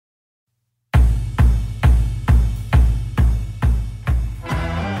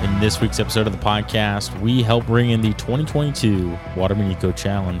this week's episode of the podcast, we help bring in the 2022 Waterman Eco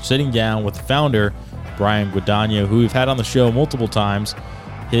Challenge, sitting down with the founder, Brian Guadagno, who we've had on the show multiple times,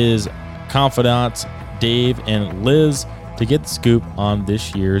 his confidants, Dave and Liz, to get the scoop on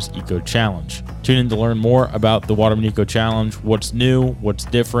this year's Eco Challenge. Tune in to learn more about the Waterman Eco Challenge, what's new, what's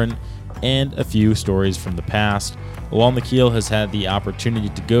different, and a few stories from the past. Along the Keel has had the opportunity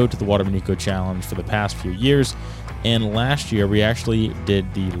to go to the Waterman Eco Challenge for the past few years, and last year we actually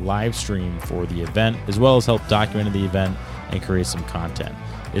did the live stream for the event, as well as help document the event and create some content.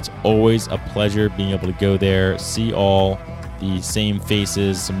 It's always a pleasure being able to go there, see all the same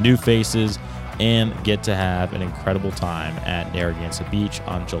faces, some new faces, and get to have an incredible time at Narragansett Beach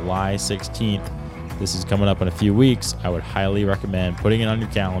on July 16th. This is coming up in a few weeks. I would highly recommend putting it on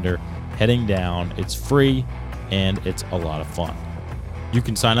your calendar, heading down. It's free, and it's a lot of fun. You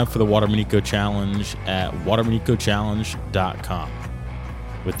can sign up for the Waterman Eco Challenge at watermanecochallenge.com.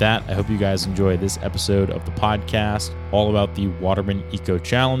 With that, I hope you guys enjoy this episode of the podcast, all about the Waterman Eco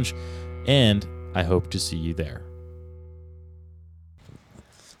Challenge, and I hope to see you there.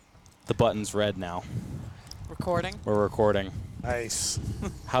 The button's red now. Recording? We're recording. Nice.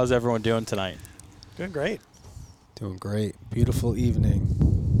 How's everyone doing tonight? Doing great. Doing great. Beautiful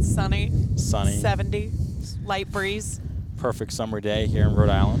evening. Sunny. Sunny. 70. Light breeze. Perfect summer day here in Rhode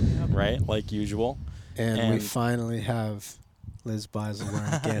Island, right? Like usual. And we finally have Liz Beisel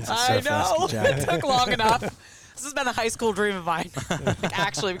wearing a Gansett I surf know. rescue jacket. It took long enough. This has been a high school dream of mine,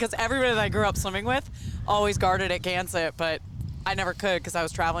 actually, because everybody that I grew up swimming with always guarded at Gansett, but I never could because I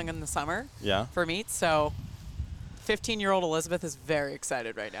was traveling in the summer for meets. So 15-year-old Elizabeth is very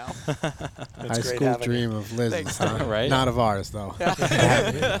excited right now. High school dream of Liz's, huh? Right? Not of ours, though.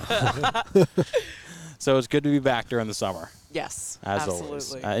 Yeah. So it's good to be back during the summer. Yes, as absolutely.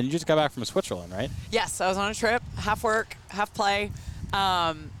 always. And you just got back from Switzerland, right? Yes, I was on a trip, half work, half play.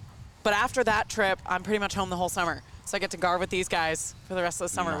 But after that trip, I'm pretty much home the whole summer. So I get to guard with these guys for the rest of the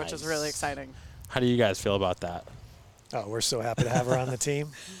summer, which is really exciting. How do you guys feel about that? Oh, we're so happy to have her on the team.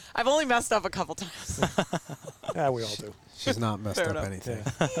 I've only messed up a couple times. Yeah, we all do. She's not messed Fair up enough. anything.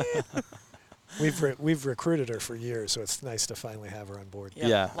 Yeah. We've recruited her for years, so it's nice to finally have her on board. Yep,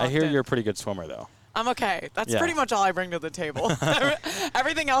 Yeah, I hear locked in. you're a pretty good swimmer, though. I'm okay. That's Yeah. pretty much all I bring to the table.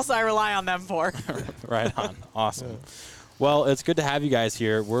 Everything else I rely on them for. Right on. Awesome. Well, it's good to have you guys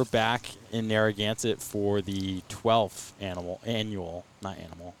here. We're back in Narragansett for the 12th annual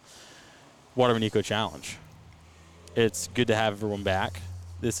Waterman Eco Challenge. It's good to have everyone back.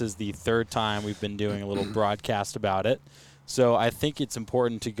 This is the third time we've been doing a little broadcast about it. So I think it's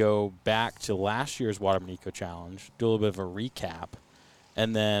important to go back to last year's Waterman Eco Challenge, do a little bit of a recap,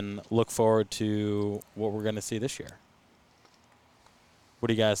 and then look forward to what we're going to see this year. What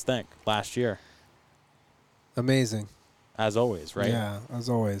do you guys think? Last year, Amazing. as always, right? Yeah, as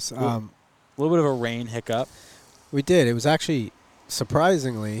always. A little bit of a rain hiccup. We did. It was actually,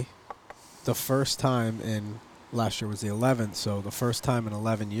 surprisingly, the first time in, last year was the 11th, so the first time in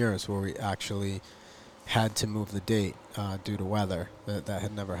 11 years where we actually had to move the date due to weather. That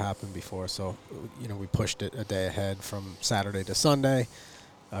had never happened before. So, we pushed it a day ahead from Saturday to Sunday,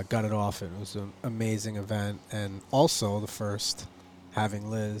 got it off. It was an amazing event, and also the first having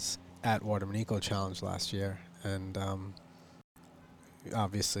Liz at Waterman Eco Challenge last year. And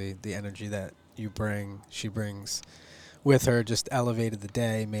obviously the energy that she brings with her just elevated the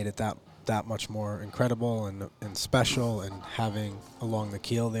day, made it that much more incredible and special, and having Along the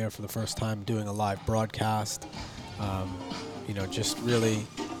Keel there for the first time, doing a live broadcast, just really.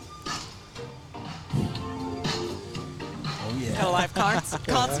 Oh yeah! Got a live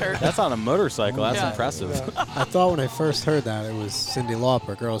concert. That's on a motorcycle. That's Yeah. impressive. Yeah. I thought when I first heard that it was Cyndi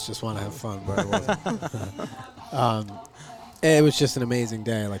Lauper. Girls just want to have fun, but it wasn't. It was just an amazing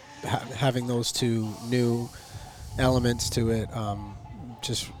day. Like having those two new elements to it,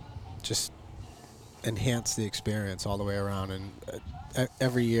 just enhance the experience all the way around. And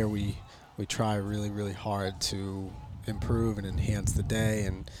every year we try really, really hard to improve and enhance the day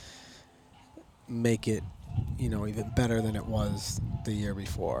and make it, even better than it was the year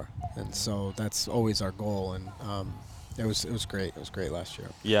before. And so that's always our goal. And it was great. It was great last year.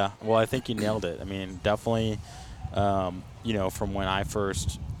 Yeah. Well, I think you nailed it. I mean, definitely, from when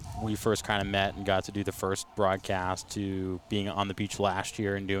we first kind of met and got to do the first broadcast to being on the beach last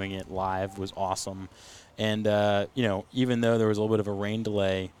year and doing it live was awesome. And, even though there was a little bit of a rain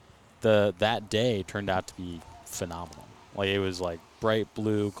delay, that day turned out to be phenomenal. Like, it was like bright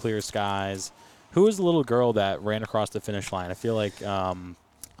blue, clear skies. Who was the little girl that ran across the finish line? I feel like I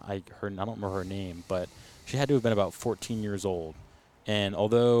don't remember her name, but she had to have been about 14 years old. And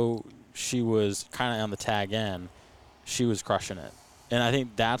although she was kind of on the tag end, she was crushing it. And I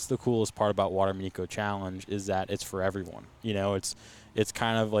think that's the coolest part about Waterman Eco Challenge is that it's for everyone. You know, it's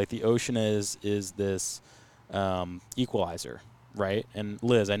kind of like the ocean is this equalizer, right? And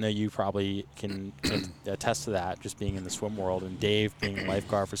Liz, I know you probably can attest to that, just being in the swim world, and Dave being a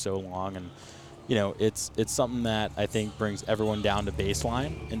lifeguard for so long. And you know, it's something that I think brings everyone down to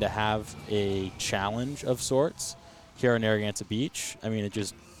baseline, and to have a challenge of sorts here on Narragansett Beach, I mean, it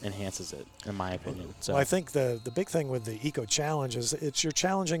just enhances it, in my opinion. So well, I think the big thing with the Eco Challenge is you're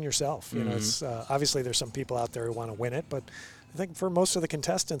challenging yourself. You know, it's obviously there's some people out there who want to win it, but I think for most of the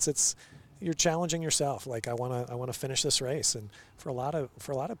contestants, you're challenging yourself. Like I want to finish this race, and for a lot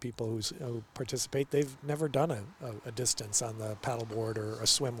of people who participate, they've never done a distance on the paddleboard or a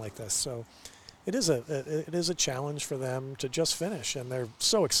swim like this. So it is a challenge for them to just finish, and they're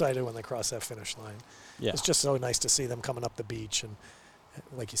so excited when they cross that finish line. Yeah. It's just so nice to see them coming up the beach and,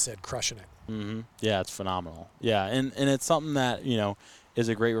 like you said, crushing it. Mm-hmm. Yeah, it's phenomenal. Yeah, and it's something that, you know, is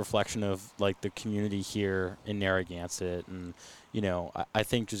a great reflection of, like, the community here in Narragansett. And, you know, I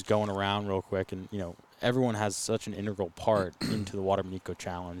think just going around real quick, and, you know, everyone has such an integral part into the Waterman Eco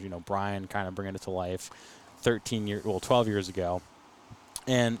Challenge. You know, Brian kind of bringing it to life 12 years ago.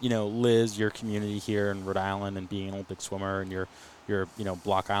 And, you know, Liz, your community here in Rhode Island, and being an Olympic swimmer, and your you know,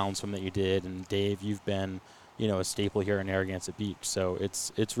 Block Island swim that you did, and Dave, you've been, you know, a staple here in Narragansett Beach. So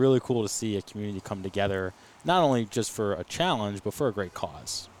it's really cool to see a community come together, not only just for a challenge, but for a great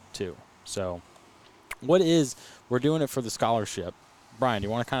cause too. So we're doing it for the scholarship. Brian, do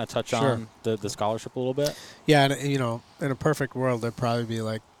you want to kind of touch on the scholarship a little bit? Yeah, and, you know, in a perfect world, there'd probably be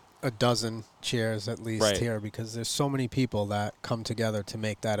like a dozen chairs at least here, because there's so many people that come together to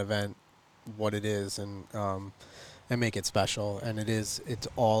make that event what it is, and make it special. And it's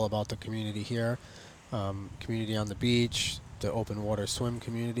all about the community here, community on the beach, the open water swim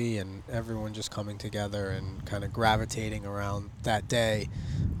community, and everyone just coming together and kind of gravitating around that day.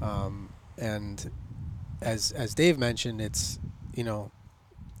 And as Dave mentioned, it's, you know,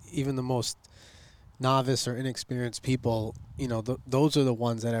 even the most novice or inexperienced people, you know, those are the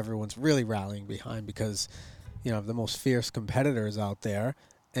ones that everyone's really rallying behind, because, you know, the most fierce competitors out there,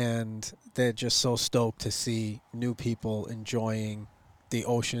 and they're just so stoked to see new people enjoying the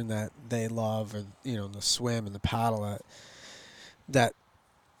ocean that they love, or, you know, the swim and the paddle that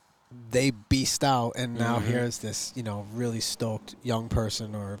they beast out. And now here's this, you know, really stoked young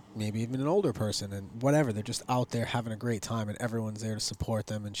person, or maybe even an older person, and whatever, they're just out there having a great time, and everyone's there to support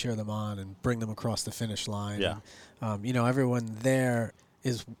them and cheer them on and bring them across the finish line. Yeah. And, you know, everyone there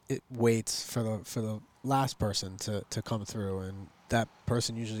waits for the last person to come through, and that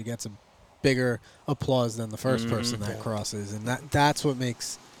person usually gets a bigger applause than the first person that crosses, and that's what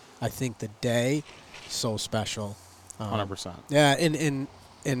makes, I think, the day so special. 100%. Yeah,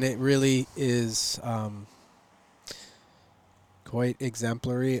 and it really is quite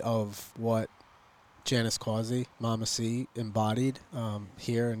exemplary of what Janice Causey, Mama C, embodied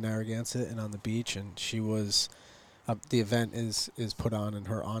here in Narragansett and on the beach. And she was, the event is put on in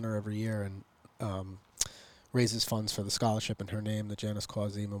her honor every year, and raises funds for the scholarship in her name, the Janice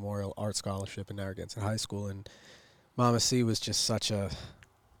Causey Memorial Art Scholarship in Narragansett High School. And Mama C was just such an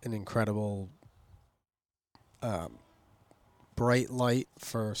incredible bright light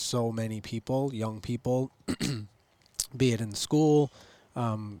for so many people, young people, be it in school,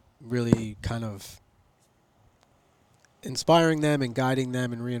 really kind of inspiring them and guiding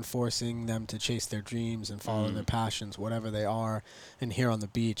them and reinforcing them to chase their dreams and follow their passions, whatever they are. And here on the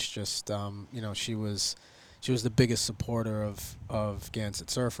beach, just, you know, she was the biggest supporter of Gansett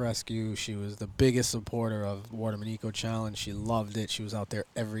Surf Rescue. She was the biggest supporter of Waterman Eco Challenge. She loved it. She was out there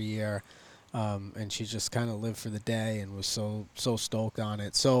every year. And she just kind of lived for the day and was so stoked on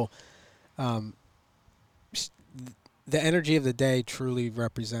it. So the energy of the day truly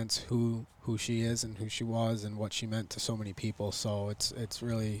represents who she is and who she was and what she meant to so many people. So it's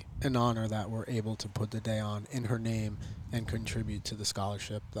really an honor that we're able to put the day on in her name and contribute to the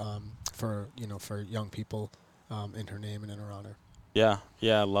scholarship for young people in her name and in her honor. Yeah,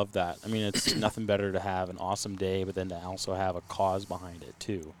 I love that. I mean, it's nothing better to have an awesome day, but then to also have a cause behind it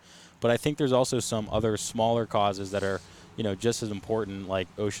too. But I think there's also some other smaller causes that are, you know, just as important, like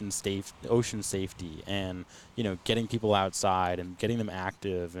ocean safety, and, you know, getting people outside and getting them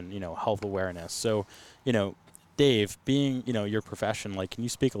active, and, you know, health awareness. So, you know, Dave, being, you know, your profession, like, can you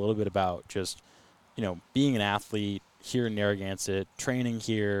speak a little bit about just, you know, being an athlete here in Narragansett, training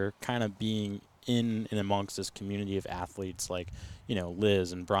here, kind of being in and amongst this community of athletes, like, you know,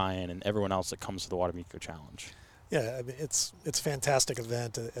 Liz and Brian and everyone else that comes to the Waterman Eco Challenge? Yeah, I mean, it's a fantastic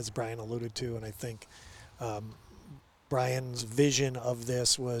event, as Brian alluded to, and I think Brian's vision of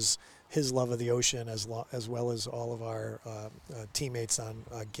this was his love of the ocean, as well as all of our teammates on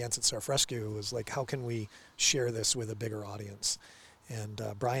Gansett Surf Rescue. Was like, how can we share this with a bigger audience? And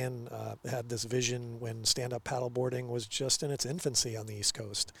Brian had this vision when stand-up paddleboarding was just in its infancy on the East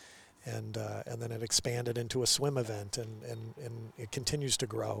Coast, and then it expanded into a swim event, and it continues to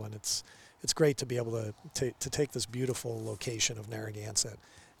grow. And it's great to be able to take this beautiful location of Narragansett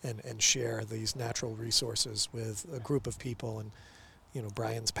and share these natural resources with a group of people. And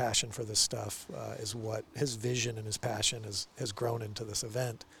Brian's passion for this stuff is what his vision and his passion has grown into this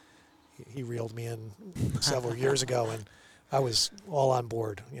event. He reeled me in several years ago, and I was all on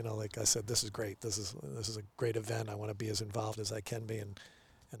board. Like I said, this is great. This is a great event. I want to be as involved as I can be, and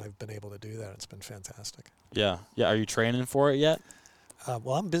I've been able to do that. It's been fantastic. Yeah. Are you training for it yet?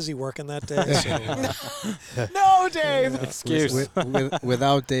 Well, I'm busy working that day. So, no, Dave. Excuse.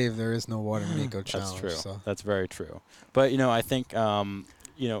 Without Dave, there is no Water Minico Challenge. That's true. So. That's very true. But I think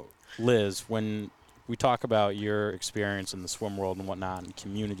Liz, when we talk about your experience in the swim world and whatnot and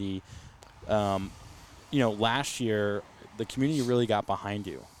community, last year the community really got behind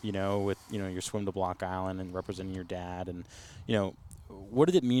you. With your swim to Block Island and representing your dad, and what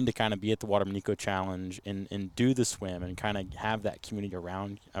did it mean to kind of be at the Water Minico Challenge and do the swim and kind of have that community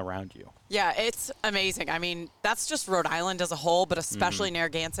around you? Yeah, it's amazing. I mean, that's just Rhode Island as a whole, but especially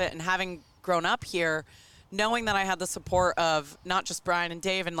Narragansett. And having grown up here, knowing that I had the support of not just Brian and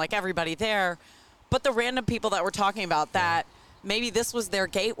Dave and like everybody there, but the random people that we're talking about that maybe this was their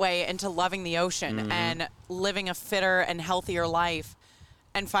gateway into loving the ocean and living a fitter and healthier life,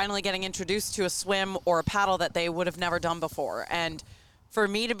 and finally getting introduced to a swim or a paddle that they would have never done before. And for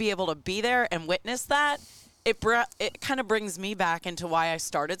me to be able to be there and witness that, it kind of brings me back into why I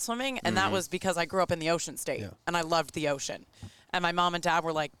started swimming, and that was because I grew up in the ocean state, and I loved the ocean. And my mom and dad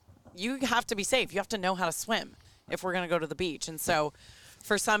were like, you have to be safe. You have to know how to swim if we're going to go to the beach. And so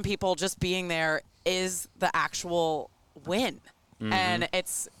for some people, just being there is the actual win. And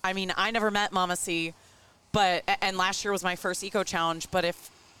I never met Mama C, and last year was my first Eco Challenge, but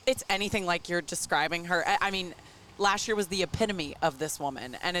if it's anything like you're describing her, last year was the epitome of this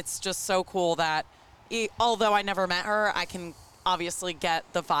woman, and it's just so cool that although I never met her, I can obviously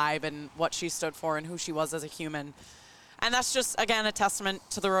get the vibe and what she stood for and who she was as a human. And that's just, again, a testament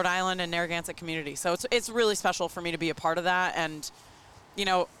to the Rhode Island and Narragansett community. So it's really special for me to be a part of that. And,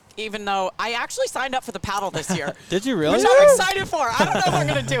 even though I actually signed up for the paddle this year. Did you really? Which I'm excited for. I don't know if I'm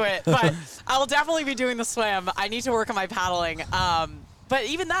going to do it, but I'll definitely be doing the swim. I need to work on my paddling. But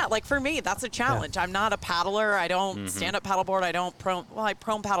even that, like for me, that's a challenge. I'm not a paddler. I don't stand up paddleboard. I don't I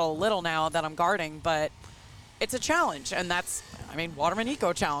prone paddle a little now that I'm guarding, but it's a challenge. And that's, Water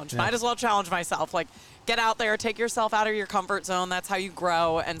Minico Challenge. Might as well challenge myself. Like, get out there, take yourself out of your comfort zone. That's how you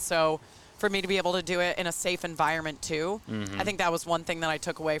grow. And so for me to be able to do it in a safe environment too, I think that was one thing that I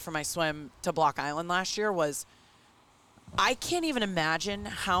took away from my swim to Block Island last year was I can't even imagine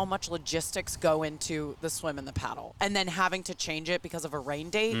how much logistics go into the swim and the paddle, and then having to change it because of a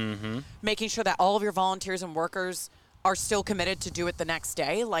rain date, making sure that all of your volunteers and workers are still committed to do it the next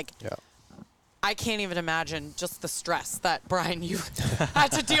day. I can't even imagine just the stress that, Brian, you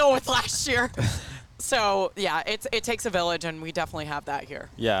had to deal with last year. So, yeah, it takes a village, and we definitely have that here.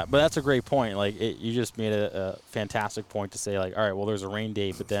 Yeah, but that's a great point. You just made a fantastic point to say, all right, well, there's a rain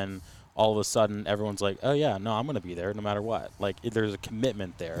date, but then all of a sudden everyone's like, oh, yeah, no, I'm going to be there no matter what. There's a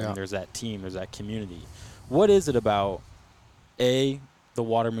commitment there, and there's that team, there's that community. What is it about, A, the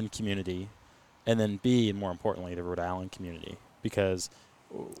Waterman community, and then B, and more importantly, the Rhode Island community? Because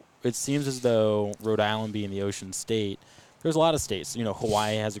it seems as though Rhode Island being the ocean state, there's a lot of states.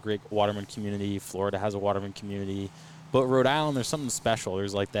 Hawaii has a great Waterman community. Florida has a Waterman community. But Rhode Island, there's something special.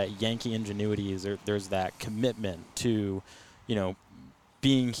 There's that Yankee ingenuity. There's that commitment to,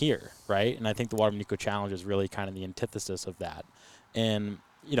 being here, right? And I think the Water Minico Challenge is really kind of the antithesis of that. And,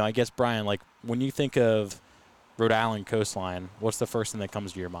 I guess, Brian, when you think of Rhode Island coastline, what's the first thing that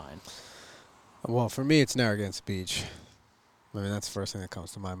comes to your mind? Well, for me, it's Narragansett Beach. That's the first thing that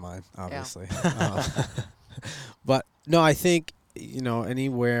comes to my mind, obviously. Yeah. But no, I think,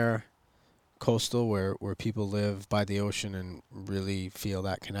 anywhere coastal where people live by the ocean and really feel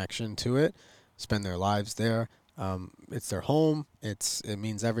that connection to it, spend their lives there. It's their home. It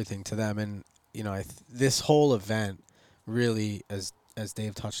means everything to them. And, this whole event really, as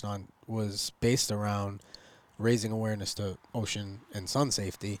Dave touched on, was based around raising awareness to ocean and sun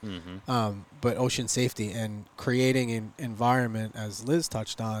safety, but ocean safety and creating an environment, as Liz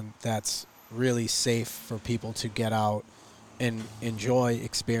touched on, that's really safe for people to get out and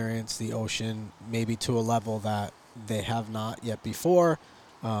experience the ocean, maybe to a level that they have not yet before,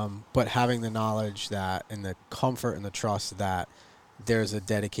 But having the knowledge that and the comfort and the trust that there's a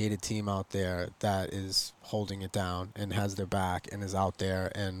dedicated team out there that is holding it down and has their back and is out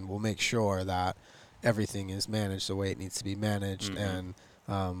there and will make sure that everything is managed the way it needs to be managed. And,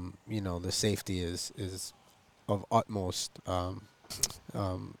 the safety is of utmost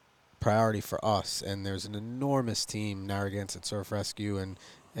priority for us. And there's an enormous team, Narragansett Surf Rescue, and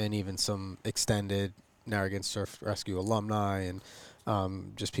even some extended Narragansett Surf Rescue alumni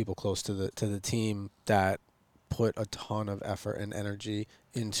and just people close to the team that put a ton of effort and energy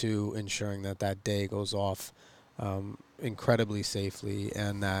into ensuring that day goes off incredibly safely,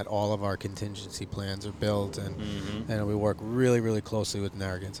 and that all of our contingency plans are built, and we work really, really closely with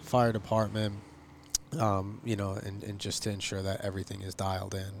Narragansett Fire Department, and just to ensure that everything is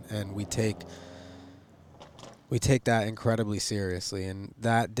dialed in. And we take that incredibly seriously, and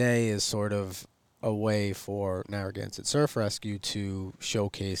that day is sort of a way for Narragansett Surf Rescue to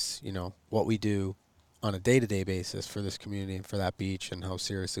showcase, what we do on a day-to-day basis for this community and for that beach, and how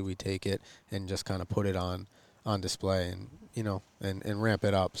seriously we take it, and just kind of put it on display, and and ramp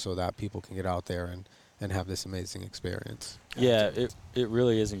it up so that people can get out there and have this amazing experience. Yeah, it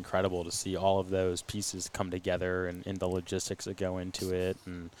really is incredible to see all of those pieces come together, and the logistics that go into it,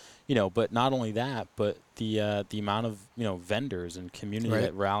 and but not only that, but the amount of vendors and community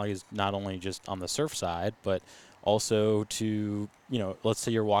that rallies, not only just on the surf side, but also to let's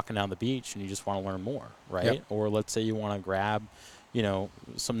say you're walking down the beach and you just want to learn more, right? Yep. Or let's say you want to grab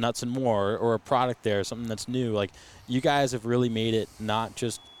some nuts and more, or a product there, something that's new. Like, you guys have really made it not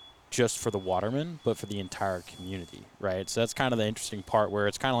just for the watermen, but for the entire community, right? So that's kind of the interesting part, where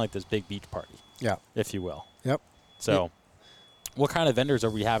it's kind of like this big beach party, if you will. Yep. So what kind of vendors are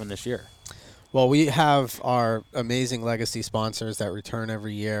we having this year? Well, we have our amazing legacy sponsors that return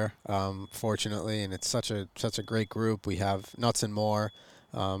every year, fortunately, and it's such a great group. We have Nuts and More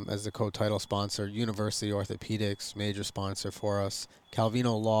as the co-title sponsor, University Orthopedics, major sponsor for us,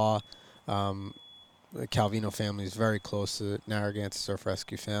 Calvino Law. The Calvino family is very close to the Narragansett Surf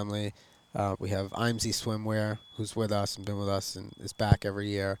Rescue family. We have IMSI Swimwear, who's with us and been with us and is back every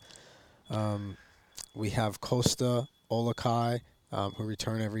year. We have Costa Olakai, who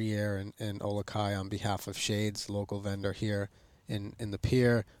return every year, and Olakai on behalf of Shades, local vendor here in the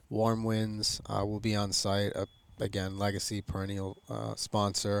pier. Warm Winds will be on site, again, legacy perennial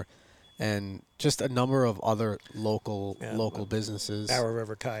sponsor, and just a number of other local businesses. Narrow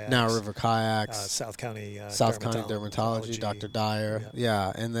River Kayaks. South County Dermatology, Dr. Dyer.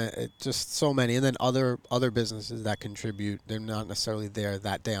 Yeah, and just so many. And then other businesses that contribute. They're not necessarily there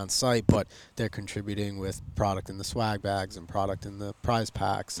that day on site, but they're contributing with product in the swag bags and product in the prize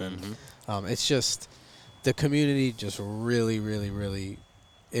packs. And it's just, the community just really, really, really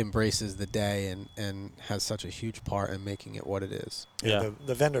embraces the day and has such a huge part in making it what it is. Yeah,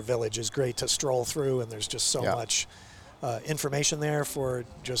 the vendor village is great to stroll through, and there's just so much information there for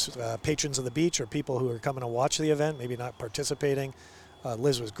just patrons of the beach or people who are coming to watch the event, maybe not participating.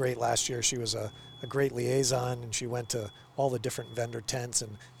 Liz was great last year. She was a great liaison, and she went to all the different vendor tents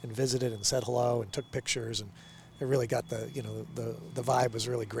and visited and said hello and took pictures, and it really got the vibe was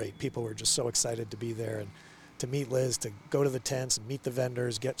really great. People were just so excited to be there and to meet Liz, to go to the tents and meet the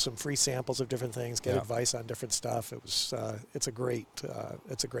vendors, get some free samples of different things, get advice on different stuff. It was it's a great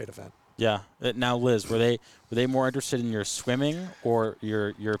event. Yeah. Now, Liz, were they more interested in your swimming or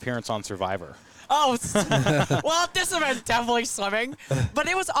your appearance on Survivor? Oh, well, this event, definitely swimming. But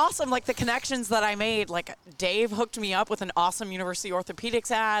it was awesome, like the connections that I made. Like, Dave hooked me up with an awesome University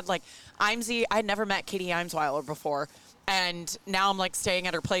Orthopedics ad. Like, I'd never met Katie Imesweiler before. And now I'm like staying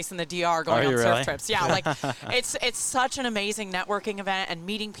at her place in the DR going on surf trips. Yeah, like it's such an amazing networking event and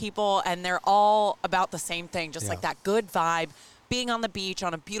meeting people, and they're all about the same thing, just like that good vibe, being on the beach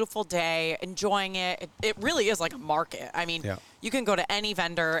on a beautiful day, enjoying it. It really is like a market. I mean, you can go to any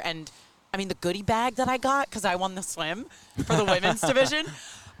vendor, and I mean, the goodie bag that I got, because I won the swim for the women's division,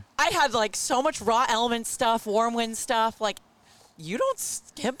 I had like so much Raw Element stuff, Warm Wind stuff, like, you don't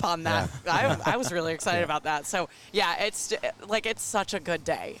skip on that. I was really excited about that. So it's such a good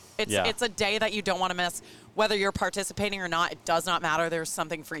day. It's a day that you don't want to miss, whether you're participating or not. It does not matter. There's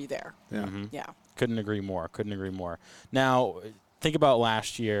something for you there. Yeah. Couldn't agree more. Now, think about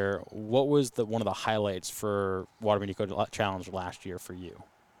last year. What was one of the highlights for Waterman Eco Challenge last year for you,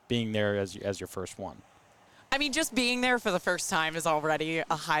 being there as your first one? I mean, just being there for the first time is already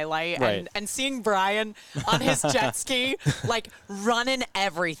a highlight. Right. And seeing Brian on his jet ski, like running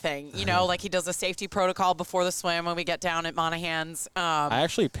everything, you know, like he does a safety protocol before the swim when we get down at Monahan's. I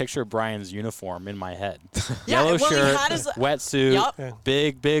actually picture Brian's uniform in my head. Yeah, Yellow well, he shirt, had his- wetsuit,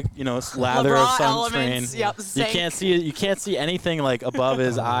 Yep. big, you know, lather of LeBron sunscreen. elements, yep, You zinc. can't see anything like above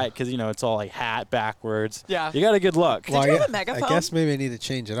his eye because, you know, it's all like hat backwards. Yeah. You got a good look. Did you have a megaphone? I guess maybe I need to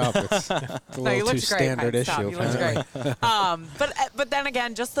change it up. It's a No, you little too looked great. standard Hey, stop. issue. You looked apparently. great. But then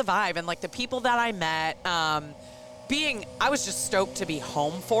again, just the vibe and like the people that I met. I was just stoked to be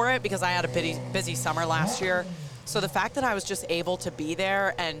home for it because I had a busy summer last year. So the fact that I was just able to be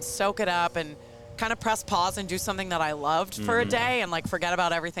there and soak it up and kind of press pause and do something that I loved for a day and like forget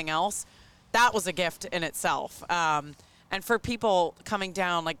about everything else, that was a gift in itself. And for people coming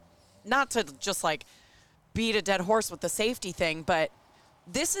down, like not to just like beat a dead horse with the safety thing, but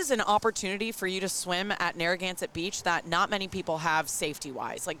this is an opportunity for you to swim at Narragansett Beach that not many people have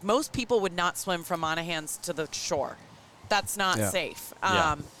safety-wise. Like, most people would not swim from Monahan's to the shore. That's not safe.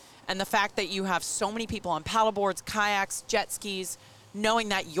 And the fact that you have so many people on paddleboards, kayaks, jet skis, knowing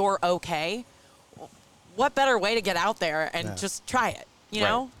that you're okay, what better way to get out there and just try it? You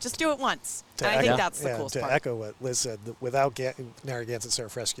know? Just do it once. And I think that's the coolest part. To echo what Liz said, without Narragansett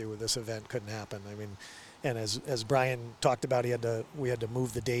Surf Rescue, this event couldn't happen. I mean, and as Brian talked about, we had to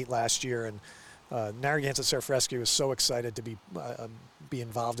move the date last year, and Narragansett Surf Rescue was so excited to be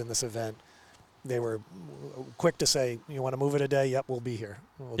involved in this event. They were quick to say, "You want to move it a day? Yep, we'll be here.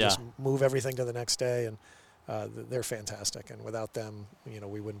 We'll just move everything to the next day." And they're fantastic. And without them, you know,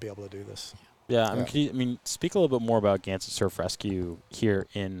 we wouldn't be able to do this. Yeah, I mean, speak a little bit more about Gansett Surf Rescue here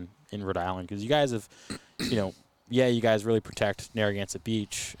in Rhode Island, because you guys have, you know, you guys really protect Narragansett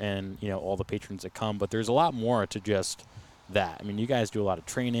Beach and, you know, all the patrons that come, but there's a lot more to just that. I mean, you guys do a lot of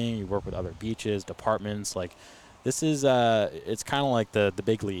training, you work with other beaches, departments. Like, this is, it's kind of like the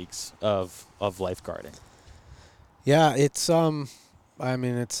big leagues of lifeguarding. Yeah, it's, I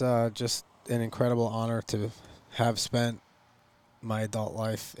mean, it's just an incredible honor to have spent my adult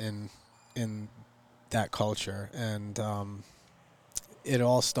life in that culture. And it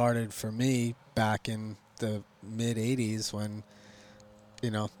all started for me back in the mid-'80s when,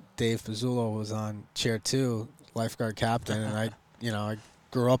 you know, Dave Pizzulo was on Chair 2, lifeguard captain, and I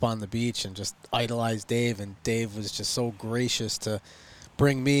grew up on the beach and just idolized Dave, and Dave was just so gracious to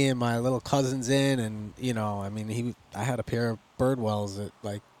bring me and my little cousins in, and, you know, I mean, I had a pair of Birdwells at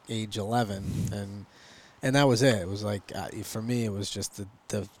like age 11, and that was it. It was like, for me, it was just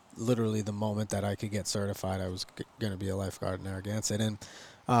the literally the moment that I could get certified, I was going to be a lifeguard in Narragansett. And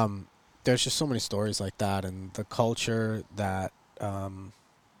there's just so many stories like that, and the culture that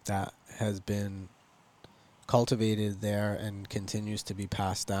that has been cultivated there and continues to be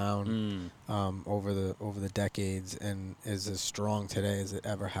passed down over the decades, and is as strong today as it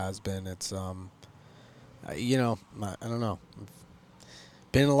ever has been. It's you know, I don't know.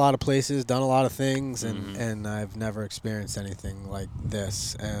 I've been in a lot of places, done a lot of things, and I've never experienced anything like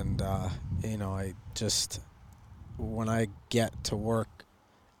this. And you know, I just, when I get to work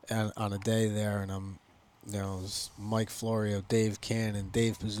on a day there, and I'm, you know, Mike Florio, Dave Cannon,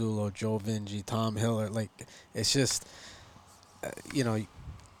 Dave Pizzulo, Joe Vinci, Tom Hiller, like, it's just, you know,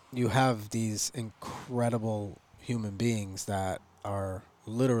 you have these incredible human beings that are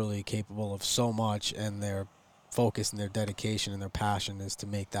literally capable of so much, and their focus and their dedication and their passion is to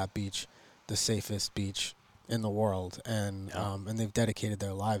make that beach the safest beach in the world. And and they've dedicated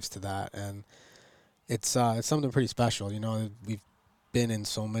their lives to that, and it's something pretty special. You know, we've been in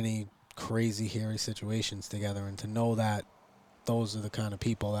so many crazy, hairy situations together, and to know that those are the kind of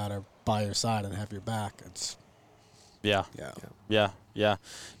people that are by your side and have your back, it's Yeah.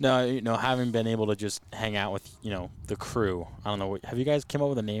 No, you know, having been able to just hang out with, you know, the crew, I don't know, have you guys come up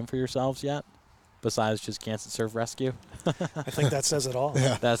with a name for yourselves yet? Besides just Gansett Surf Rescue? I think that says it all.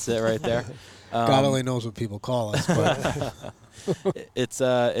 Yeah. That's it right there. God only knows what people call us, but it's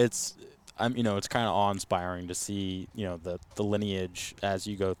you know, it's kind of awe-inspiring to see, you know, the lineage as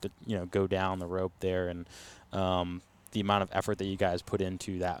you go down the rope there, and the amount of effort that you guys put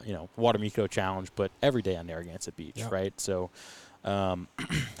into that, you know, Water Miko Challenge, but every day on Narragansett Beach, right? So,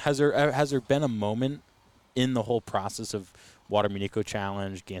 has there been a moment in the whole process of Water Miko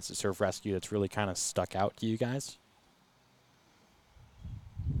Challenge, Gansett Surf Rescue, that's really kind of stuck out to you guys?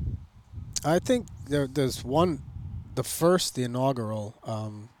 I think there's one. The inaugural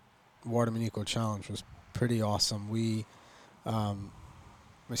Water Miko Challenge was pretty awesome. We founded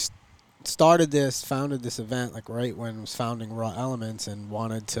this event like right when it was founding Raw Elements, and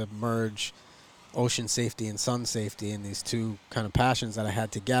wanted to merge ocean safety and sun safety, and these two kind of passions that I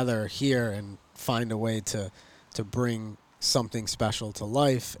had together here, and find a way to bring something special to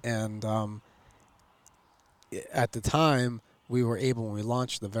life. And at the time, we were able, when we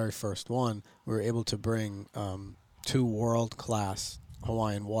launched the very first one, we were able to bring 2 world-class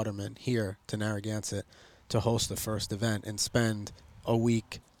Hawaiian watermen here to Narragansett to host the first event and spend a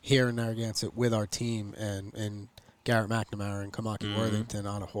week here in Narragansett with our team and Garrett McNamara and Kamaki Worthington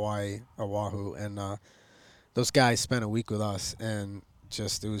out of Hawaii, Oahu. And those guys spent a week with us, and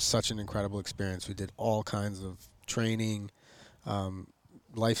just it was such an incredible experience. We did all kinds of training, new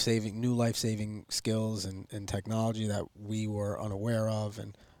life-saving skills and technology that we were unaware of,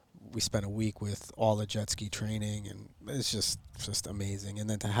 and we spent a week with all the jet ski training, and it's just amazing. And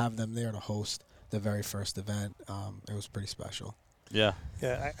then to have them there to host the very first event, it was pretty special. Yeah.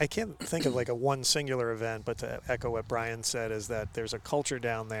 Yeah, I can't think of like a one singular event, but to echo what Brian said is that there's a culture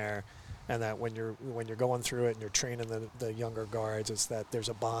down there, and that when you're going through it and you're training the younger guards, it's that there's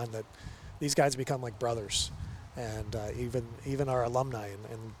a bond that these guys become like brothers. And even our alumni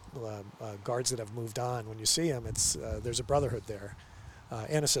and guards that have moved on, when you see them, it's there's a brotherhood there,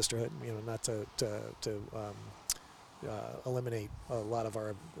 and a sisterhood. Not to eliminate a lot of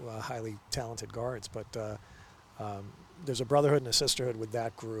our highly talented guards, but there's a brotherhood and a sisterhood with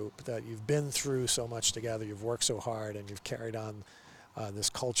that group, that you've been through so much together, you've worked so hard, and you've carried on this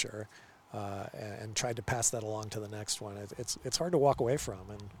culture and tried to pass that along to the next one. It's hard to walk away from,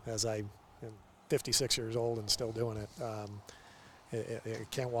 and as I am 56 years old and still doing it, it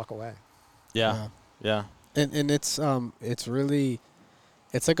can't walk away. Yeah. And it's really,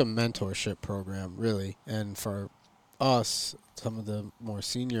 it's like a mentorship program, really. And for us, some of the more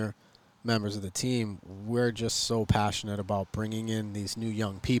senior members of the team, we're just so passionate about bringing in these new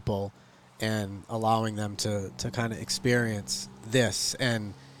young people and allowing them to kind of experience this,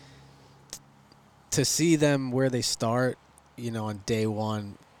 and to see them where they start, on day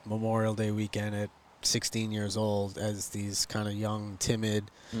one, Memorial Day weekend at 16 years old, as these kind of young,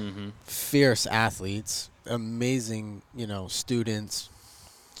 timid, fierce athletes, amazing, students,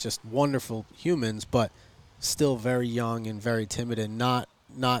 just wonderful humans, but still very young and very timid and not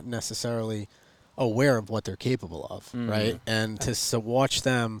necessarily aware of what they're capable of, right? And to watch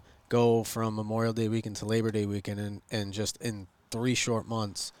them go from Memorial Day weekend to Labor Day weekend and just in 3 short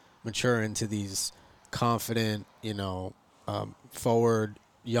months mature into these confident, forward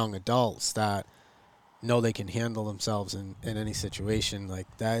young adults that know they can handle themselves in any situation, like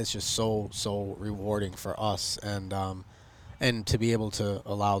that is just so rewarding for us. And to be able to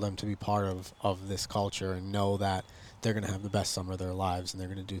allow them to be part of this culture and know that they're going to have the best summer of their lives, and they're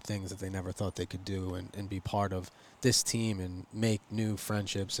going to do things that they never thought they could do, and be part of this team and make new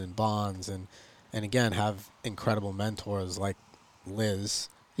friendships and bonds, and again, have incredible mentors like Liz.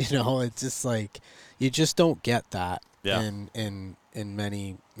 It's just like, you just don't get that in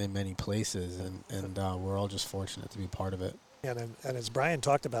many places, and we're all just fortunate to be part of it. And as Brian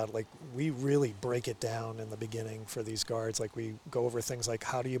talked about, like, we really break it down in the beginning for these guards. Like, we go over things like,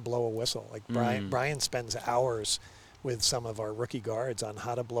 how do you blow a whistle? Like, Brian spends hours with some of our rookie guards on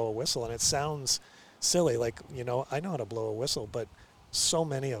how to blow a whistle. And it sounds silly. Like, I know how to blow a whistle, but so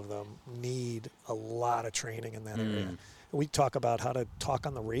many of them need a lot of training in that area. We talk about how to talk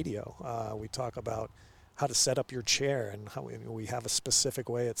on the radio. We talk about how to set up your chair, and how we have a specific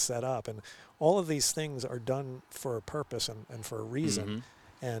way it's set up. And all of these things are done for a purpose and for a reason.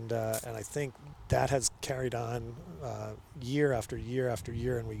 And I think that has carried on year after year after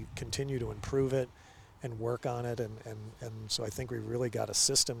year, and we continue to improve it and work on it. And so I think we've really got a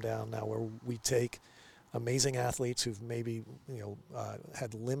system down now where we take amazing athletes who've maybe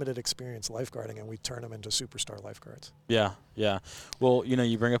had limited experience lifeguarding, and we turn them into superstar lifeguards. Yeah. Well,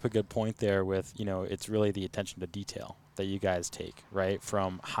 you bring up a good point there with, it's really the attention to detail that you guys take, right?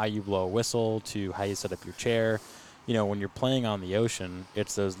 From how you blow a whistle to how you set up your chair. When you're playing on the ocean,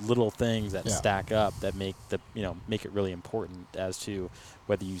 it's those little things that stack up that make it really important as to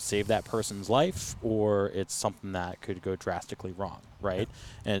whether you save that person's life or it's something that could go drastically wrong, right?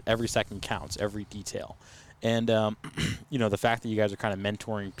 And every second counts, every detail. And, the fact that you guys are kind of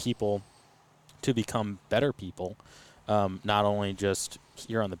mentoring people to become better people, not only just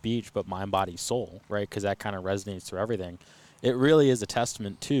here on the beach, but mind, body, soul, right? Because that kind of resonates through everything. It really is a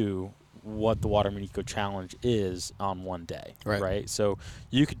testament to what the Waterman Eco Challenge is on one day, right? So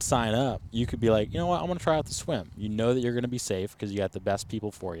you could sign up. You could be like, I want to try out the swim. You know that you're going to be safe because you got the best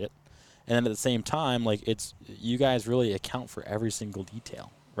people for it. And then at the same time, like, you guys really account for every single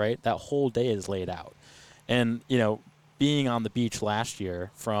detail, right? That whole day is laid out. And, being on the beach last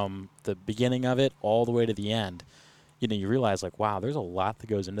year, from the beginning of it all the way to the end, you realize, like, wow, there's a lot that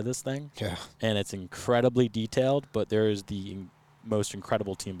goes into this thing. Yeah. And it's incredibly detailed, but there is the most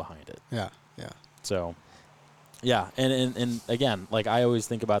incredible team behind it. Yeah. Yeah. So, yeah. And again, like I always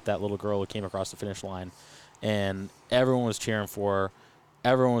think about that little girl who came across the finish line, and everyone was cheering for her.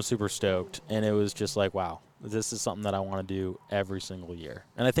 Everyone was super stoked. And it was just like, wow, this is something that I want to do every single year.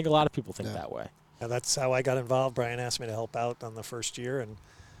 And I think a lot of people think that way. Yeah, that's how I got involved. Brian asked me to help out on the first year and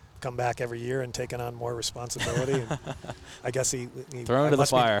come back every year and taking on more responsibility. And I guess he throw him to the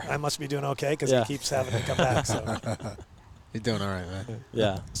fire. I must be doing okay because he keeps having to come back. So. You're doing all right, man.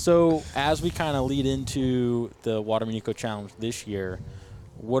 Yeah. So as we kind of lead into the Waterman Eco Challenge this year,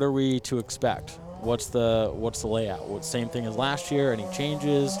 what are we to expect? What's the layout? What same thing as last year? Any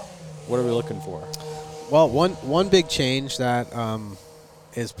changes? What are we looking for? Well, one big change that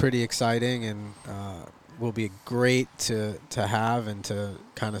is pretty exciting and will be great to have and to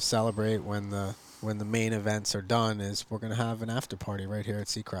kind of celebrate when the main events are done is we're going to have an after party right here at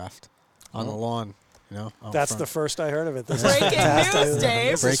Seacraft on the lawn. You know, that's the first I heard of it. This Breaking news,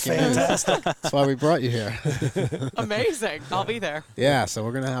 Dave. This is fantastic. That's why we brought you here. Amazing. I'll be there. Yeah, so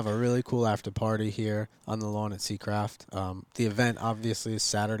we're going to have a really cool after party here on the lawn at Seacraft. The event obviously is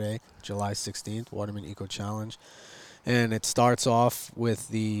Saturday, July 16th, Waterman Eco Challenge. And it starts off with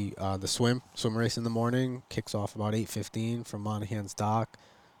the swim race in the morning, kicks off about 8:15 from Monahan's Dock,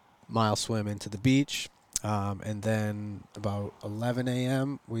 mile swim into the beach. And then about 11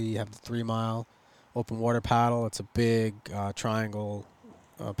 a.m., we have the 3-mile open water paddle. It's a big triangle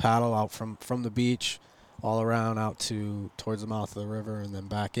paddle out from the beach all around out towards the mouth of the river and then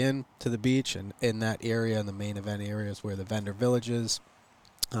back in to the beach. And in that area, in the main event area, is where the vendor village is,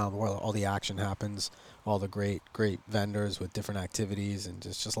 where all the action happens, all the great vendors with different activities, and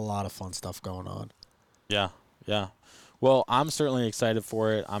just a lot of fun stuff going on. Yeah, yeah. Well, I'm certainly excited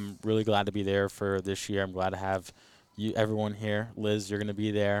for it. I'm really glad to be there for this year. I'm glad to have everyone here. Liz, you're going to be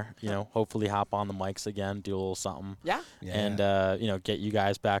there. You know, hopefully hop on the mics again, do a little something. Yeah. And, get you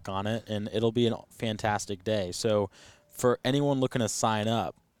guys back on it. And it'll be a fantastic day. So for anyone looking to sign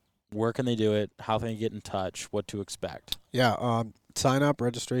up, where can they do it? How can they get in touch? What to expect? Yeah, sign up,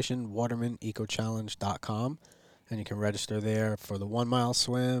 registration, watermanecochallenge.com. And you can register there for the 1-mile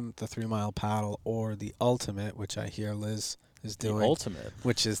swim, the 3-mile paddle, or the ultimate, which I hear Liz is doing. The ultimate.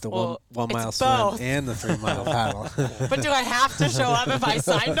 Which is the one mile swim both. and the 3-mile paddle. But do I have to show up if I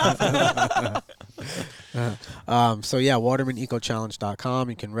signed up? So, yeah, watermanecochallenge.com.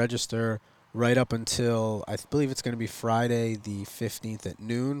 You can register right up until, I believe it's going to be Friday the 15th at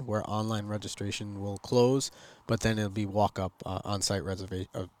noon, where online registration will close. But then it'll be walk-up on-site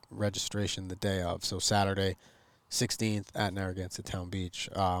registration the day of. So Saturday, 16th at Narragansett Town Beach.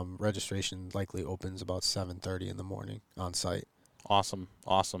 Registration likely opens about 7:30 in the morning on site. Awesome.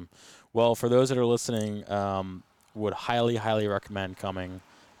 Well, for those that are listening, would highly, highly recommend coming.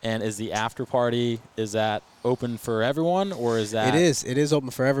 And is the after party, is that open for everyone, or is that? It is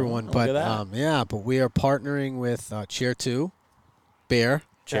open for everyone, Look at that. But we are partnering with Chair 2 Beer.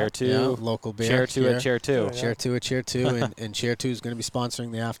 Chair 2, yeah, local beer. Chair 2 at Chair 2. Yeah. Chair 2 at Chair 2, and Chair 2 is going to be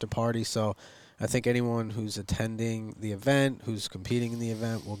sponsoring the after party. So I think anyone who's attending the event, who's competing in the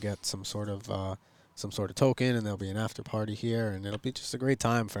event, will get some sort of token, and there'll be an after party here, and it'll be just a great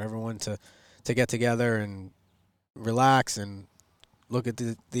time for everyone to get together and relax and look at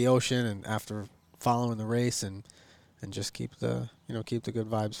the ocean, and after following the race, and just keep the good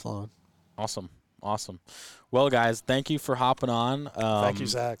vibes flowing. Awesome. Well, guys, thank you for hopping on. Thank you,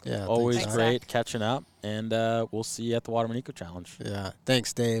 Zach. Yeah, always thanks, great Zach. catching up, and we'll see you at the Waterman Eco Challenge. Yeah.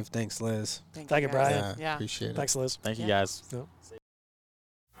 Thanks, Dave. Thanks, Liz. Thank you, guys. Brian. Yeah. Appreciate it. Thanks, Liz. Thank you, Yeah. guys. Yep.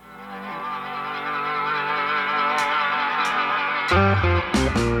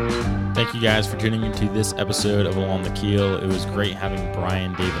 Thank you guys for tuning into this episode of Along the Keel. It was great having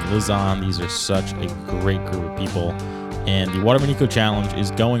Brian, Dave, and Liz on. These are such a great group of people. And the Waterman Eco Challenge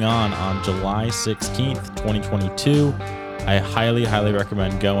is going on July 16th, 2022. I highly, highly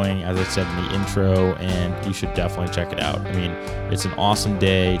recommend going, as I said in the intro, and you should definitely check it out. I mean, it's an awesome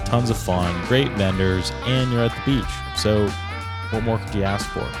day, tons of fun, great vendors, and you're at the beach. So what more could you ask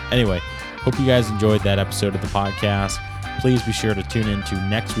for? Anyway, hope you guys enjoyed that episode of the podcast. Please be sure to tune in to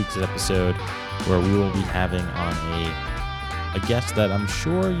next week's episode, where we will be having on a guest that I'm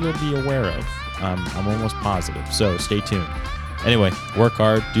sure you'll be aware of. I'm almost positive, so stay tuned. Anyway, work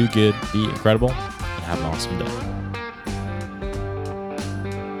hard, do good, be incredible, and have an awesome day.